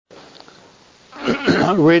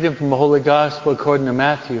Reading from the Holy Gospel according to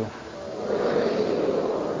Matthew.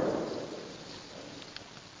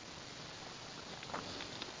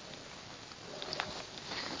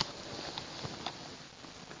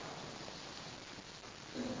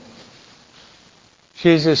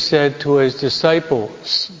 Jesus said to his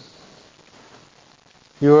disciples,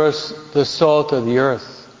 "You are the salt of the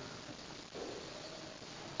earth.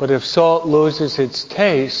 But if salt loses its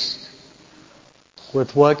taste,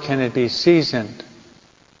 with what can it be seasoned?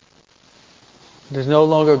 It is no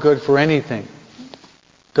longer good for anything,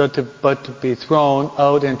 but to be thrown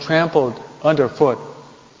out and trampled underfoot.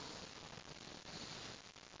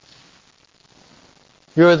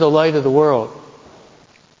 You are the light of the world.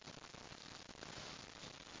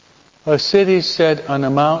 A city set on a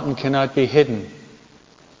mountain cannot be hidden.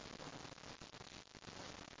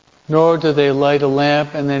 Nor do they light a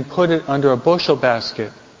lamp and then put it under a bushel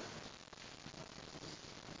basket.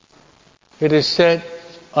 It is set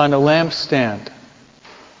on a lampstand,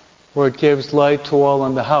 where it gives light to all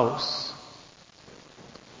in the house.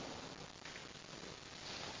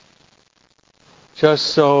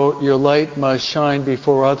 Just so your light must shine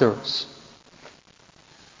before others,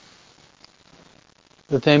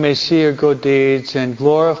 that they may see your good deeds and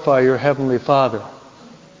glorify your Heavenly Father."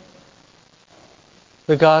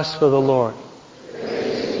 The Gospel of the Lord.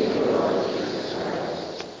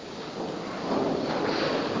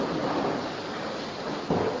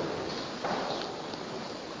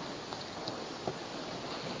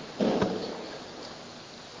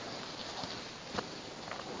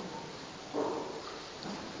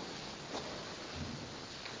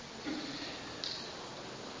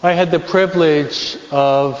 I had the privilege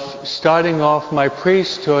of starting off my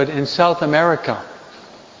priesthood in South America.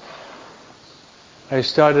 I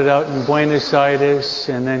started out in Buenos Aires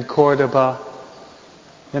and then Cordoba.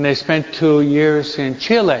 Then I spent 2 years in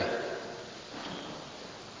Chile.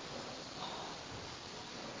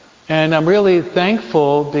 And I'm really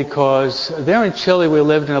thankful because there in Chile we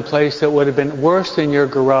lived in a place that would have been worse than your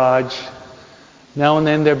garage. Now and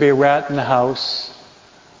then there'd be a rat in the house.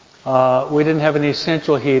 We didn't have any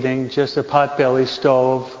central heating, just a potbelly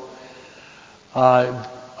stove.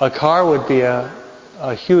 A car would be a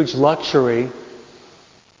huge luxury.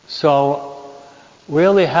 So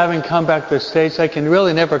really having come back to the States, I can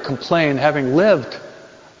really never complain, having lived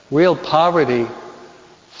real poverty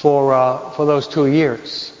for those 2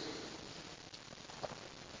 years.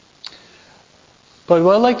 But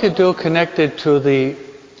what I'd like to do, connected to the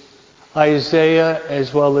Isaiah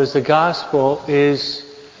as well as the Gospel, is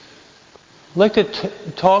I'd like to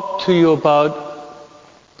talk to you about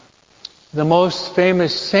the most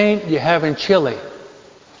famous saint you have in Chile.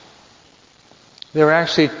 There are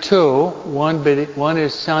actually two. One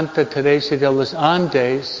is Santa Teresa de los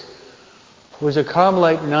Andes, who was a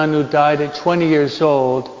Carmelite nun who died at 20 years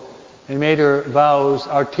old and made her vows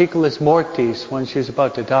articulis mortis when she was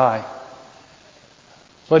about to die.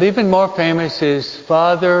 But even more famous is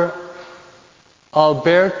Father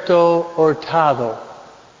Alberto Hurtado.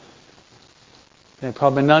 And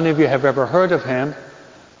probably none of you have ever heard of him,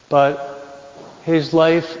 but his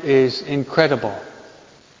life is incredible.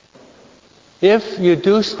 If you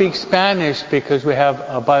do speak Spanish, because we have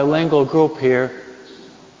a bilingual group here,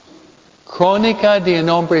 Crónica de un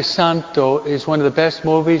Hombre Santo is one of the best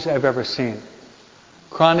movies I've ever seen.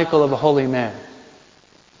 Chronicle of a Holy Man.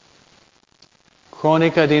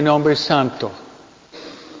 Crónica de un Hombre Santo.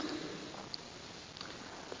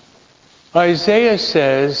 Isaiah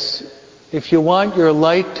says, if you want your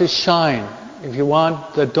light to shine, if you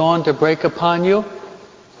want the dawn to break upon you,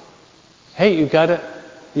 hey, you got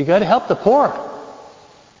to help the poor.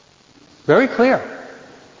 Very clear.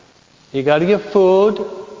 You got to give food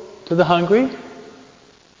to the hungry.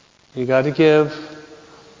 You got to give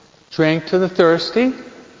drink to the thirsty.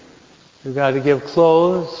 You got to give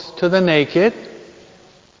clothes to the naked.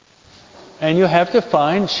 And you have to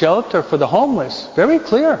find shelter for the homeless. Very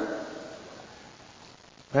clear.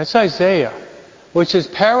 That's Isaiah, which is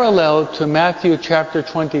parallel to Matthew chapter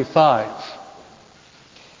 25.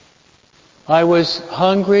 I was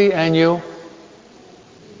hungry and you.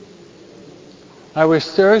 I was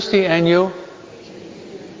thirsty and you.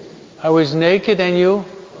 I was naked and you.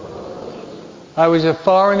 I was a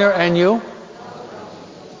foreigner and you.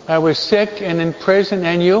 I was sick and in prison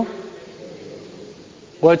and you.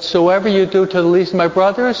 Whatsoever you do to the least of my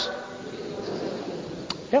brothers,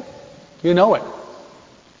 yep, you know it.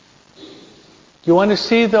 You want to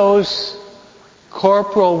see those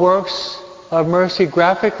corporal works of mercy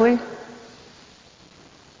graphically?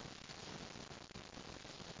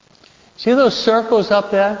 See those circles up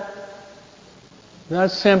there? Not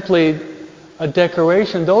simply a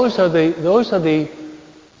decoration. Those are the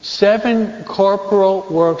 7 corporal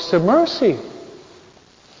works of mercy.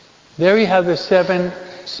 There you have the 7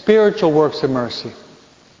 spiritual works of mercy.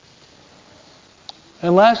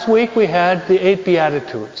 And last week we had the 8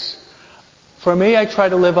 Beatitudes. For me, I try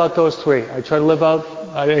to live out those 3. I try to live out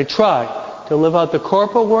the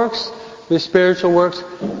corporal works, the spiritual works,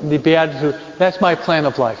 and the Beatitude. That's my plan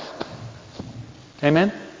of life.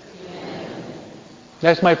 Amen?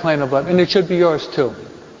 That's my plan of life. And it should be yours too.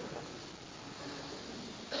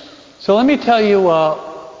 So let me tell you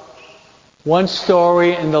one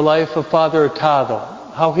story in the life of Father Hurtado,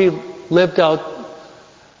 how he lived out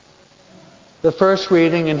the first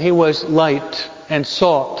reading, and he was light and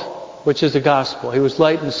salt, which is the gospel. He was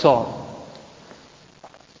light and salt.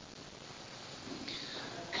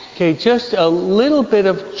 Okay, just a little bit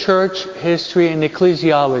of church history and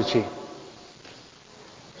ecclesiology.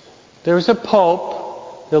 There was a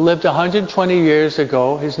pope that lived 120 years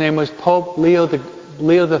ago. His name was Pope Leo the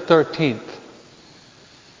 13th.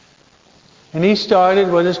 And he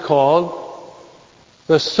started what is called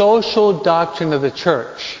the social doctrine of the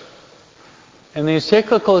church. And the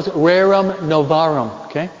encyclical is Rerum Novarum,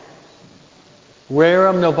 okay?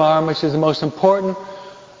 Rerum Novarum, which is the most important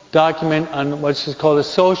document on what's called the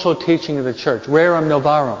social teaching of the church. Rerum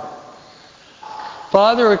Novarum.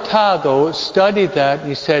 Father Hurtado studied that and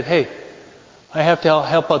he said, hey, I have to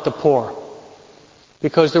help out the poor.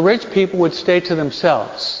 Because the rich people would stay to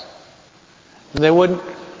themselves. And they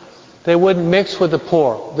wouldn't mix with the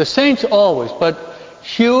poor. The saints always, but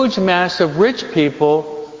huge mass of rich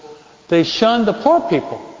people, they shunned the poor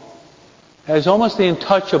people as almost the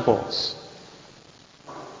untouchables.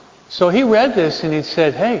 So he read this and he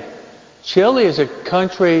said, hey, Chile is a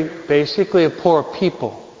country basically of poor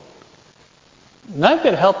people. And I've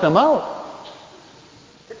got to help them out.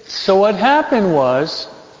 So what happened was,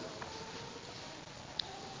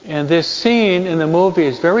 and this scene in the movie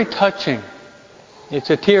is very touching. It's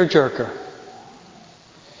a tearjerker.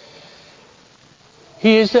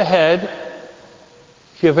 He is the head.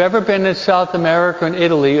 If you've ever been in South America and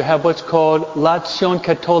Italy, you have what's called L'Azione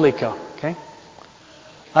Cattolica. Okay?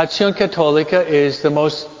 L'Azione Cattolica is the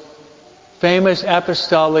most famous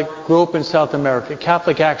apostolic group in South America,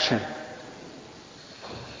 Catholic Action.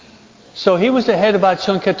 So he was the head of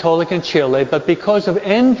Azione Cattolica in Chile, but because of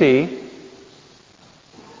envy,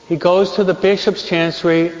 he goes to the bishop's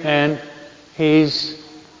chancery and he's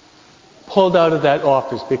pulled out of that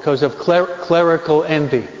office because of clerical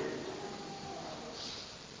envy.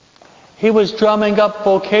 He was drumming up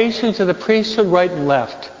vocations to the priesthood right and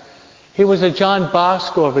left. He was a John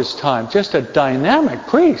Bosco of his time, just a dynamic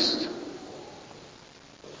priest.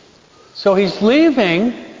 So he's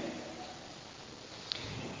leaving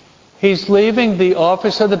the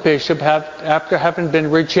office of the bishop after having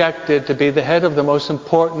been rejected to be the head of the most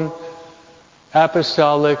important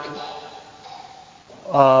apostolic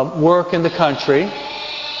work in the country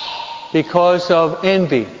because of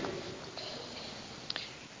envy.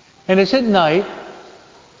 And it's at night,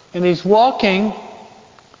 and he's walking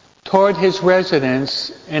toward his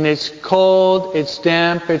residence, and it's cold, it's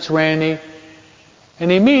damp, it's rainy,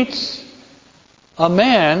 and he meets a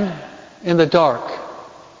man in the dark.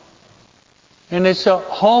 And it's a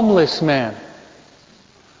homeless man.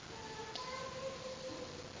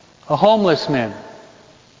 A homeless man.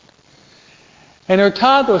 And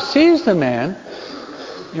Hurtado sees the man,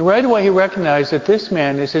 and right away he recognizes that this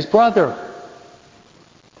man is his brother.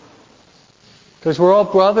 Because we're all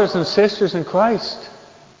brothers and sisters in Christ.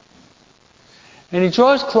 And he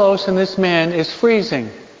draws close, and this man is freezing.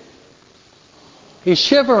 He's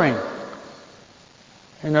shivering.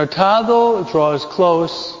 And Hurtado draws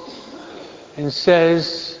close and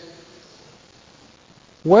says,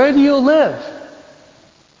 "Where do you live?"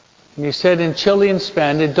 And he said in Chilean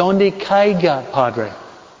Spanish, "Donde caiga, Padre."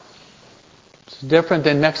 It's different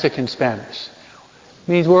than Mexican Spanish.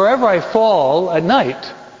 It means wherever I fall at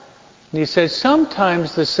night. And he says,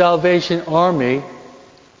 sometimes the Salvation Army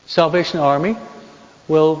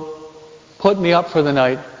will put me up for the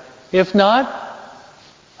night. If not,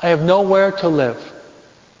 I have nowhere to live.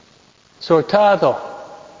 So Hurtado,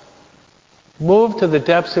 moved to the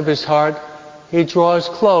depths of his heart, he draws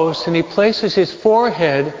close and he places his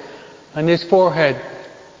forehead on his forehead.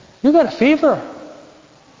 You got a fever.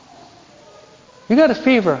 You got a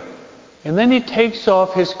fever. And then he takes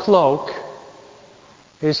off his cloak,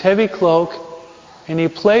 his heavy cloak, and he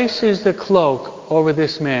places the cloak over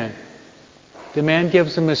this man. The man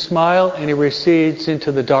gives him a smile and he recedes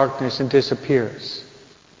into the darkness and disappears.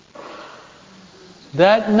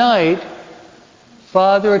 That night,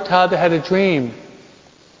 Father Hurtado had a dream.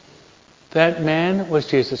 That man was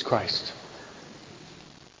Jesus Christ.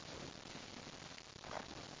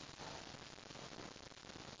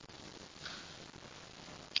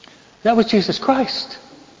 That was Jesus Christ.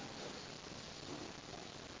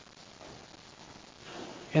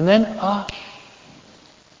 And then,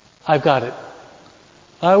 I've got it.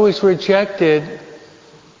 I was rejected,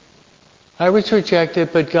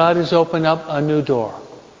 but God has opened up a new door.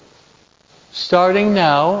 Starting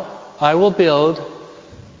now, I will build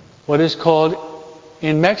what is called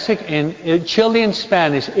in Chilean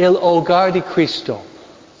Spanish, El Hogar de Cristo.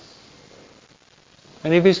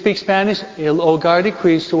 Any of you speak Spanish? El Hogar de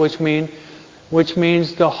Cristo, which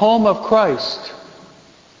means the home of Christ.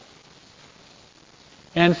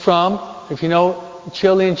 And from, if you know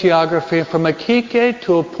Chilean geography, from Iquique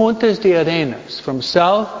to Puntas de Arenas, from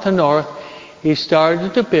south to north, he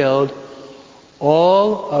started to build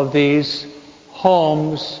all of these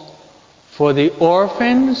homes for the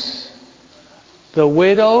orphans, the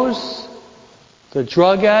widows, the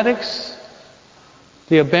drug addicts,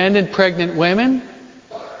 the abandoned pregnant women,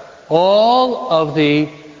 all of the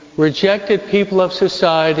rejected people of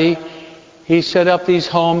society. He set up these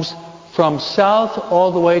homes from south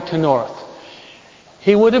all the way to north.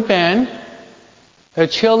 He would have been a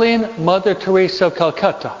Chilean Mother Teresa of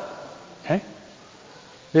Calcutta. Okay?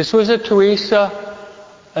 This was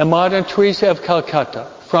a modern Teresa of Calcutta,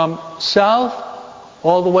 from south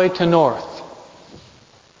all the way to north.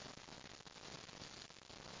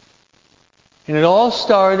 And it all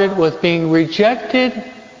started with being rejected,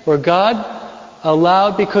 where God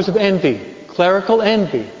allowed, because of envy, clerical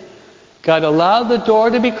envy, God allowed the door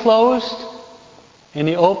to be closed, and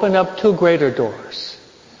He opened up two greater doors.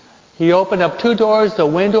 He opened up two doors, the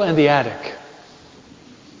window and the attic.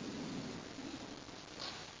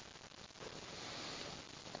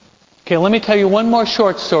 Okay, let me tell you one more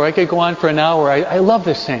short story. I could go on for an hour. I love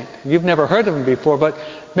this saint. You've never heard of him before, but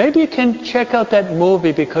maybe you can check out that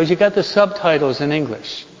movie because you got the subtitles in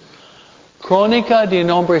English. Crónica de un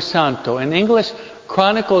Hombre Santo. In English,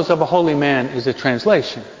 Chronicles of a Holy Man is a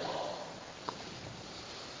translation.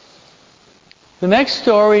 The next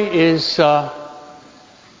story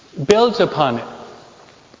builds upon it.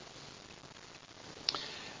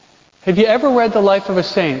 Have you ever read the life of a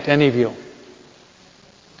saint, any of you?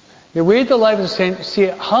 You read the life of a saint, see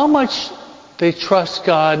how much they trust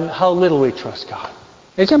God and how little we trust God.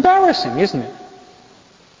 It's embarrassing, isn't it?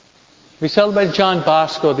 We celebrated John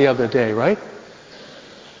Bosco the other day, right?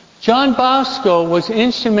 John Bosco was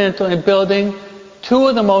instrumental in building two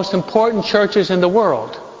of the most important churches in the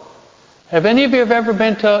world. Have any of you ever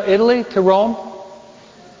been to Italy, to Rome?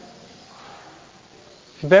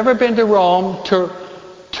 If you've ever been to Rome,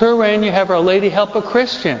 Turin, you have Our Lady Help of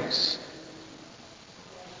Christians.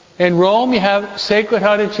 In Rome, you have Sacred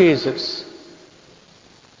Heart of Jesus.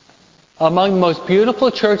 Among the most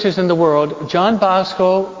beautiful churches in the world, John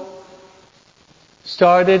Bosco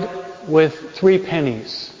started with 3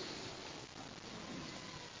 pennies.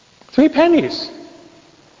 3 pennies.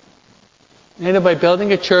 And by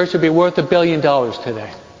building a church, it would be worth $1 billion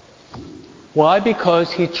today. Why?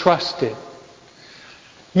 Because he trusted.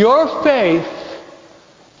 Your faith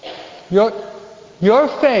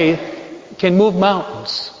can move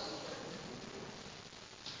mountains.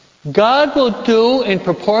 God will do in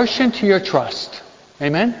proportion to your trust.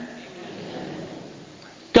 Amen?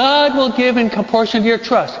 God will give in proportion to your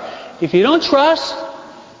trust. If you don't trust,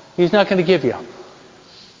 He's not going to give you.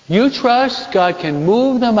 You trust, God can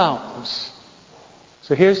move the mountains.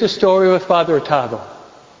 So here's the story with Father Hurtado.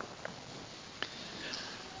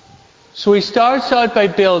 So he starts out by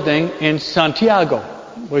building in Santiago,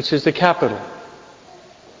 which is the capital.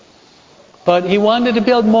 But he wanted to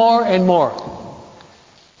build more and more.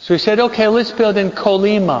 So he said, okay, let's build in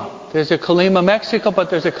Colima. There's a Colima, Mexico, but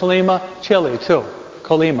there's a Colima, Chile too.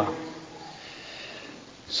 Colima.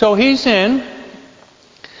 So he's in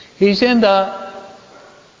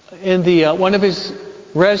one of his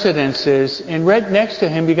residences, and right next to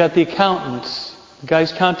him you got the accountants, the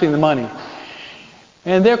guys counting the money.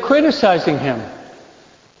 And they're criticizing him.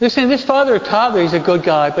 They're saying, this Father Hurtado, he's a good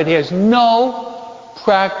guy, but he has no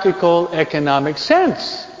practical economic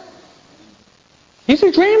sense. He's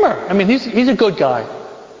a dreamer. I mean, he's a good guy.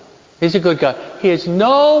 He's a good guy. He has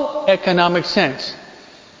no economic sense.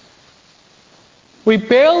 We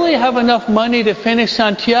barely have enough money to finish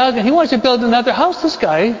Santiago, and he wants to build another house, this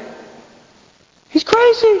guy. He's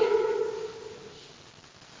crazy.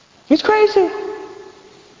 He's crazy.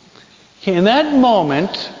 In that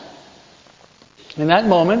moment,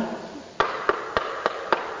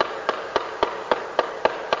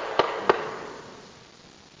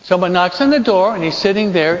 someone knocks on the door, and he's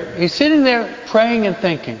sitting there praying and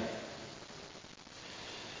thinking.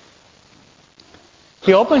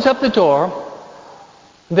 He opens up the door.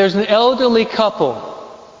 There's an elderly couple.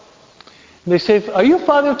 They say, are you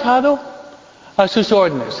Father Tado? A sus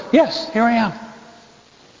órdenes. Yes, here I am.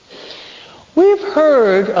 We've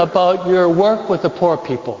heard about your work with the poor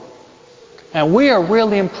people, and we are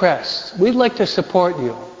really impressed. We'd like to support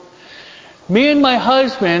you. Me and my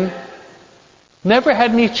husband never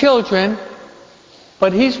had any children,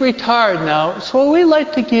 but he's retired now, so we'd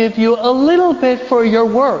like to give you a little bit for your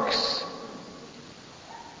works.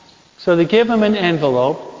 So they give him an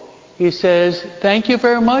envelope. He says, thank you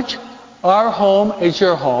very much. Our home is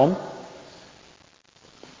your home.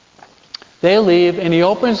 They leave, and he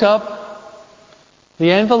opens up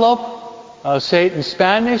the envelope. I'll say it in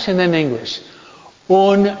Spanish and then English.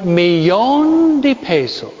 1,000,000 de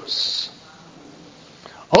pesos.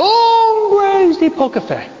 Hombres de poca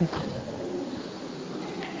fe.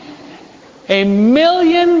 A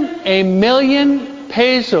million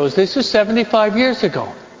pesos. This is 75 years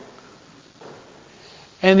ago.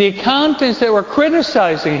 And the accountants that were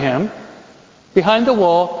criticizing him, behind the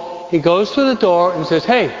wall, he goes to the door and says,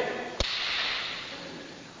 hey,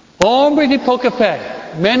 hombre de poca fe,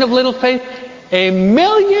 men of little faith,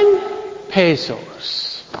 1,000,000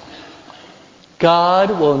 pesos.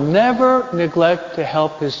 God will never neglect to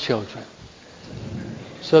help His children.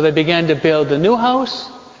 So they began to build a new house,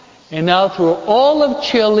 and now through all of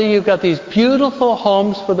Chile, you've got these beautiful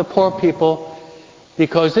homes for the poor people,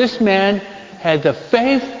 because this man had the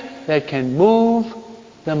faith that can move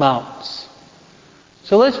the mountains.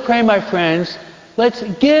 So let's pray, my friends. Let's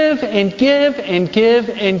give and give and give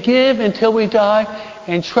and give until we die,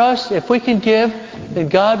 and trust if we can give, then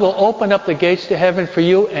God will open up the gates to heaven for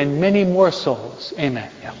you and many more souls. Amen.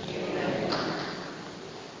 Yeah.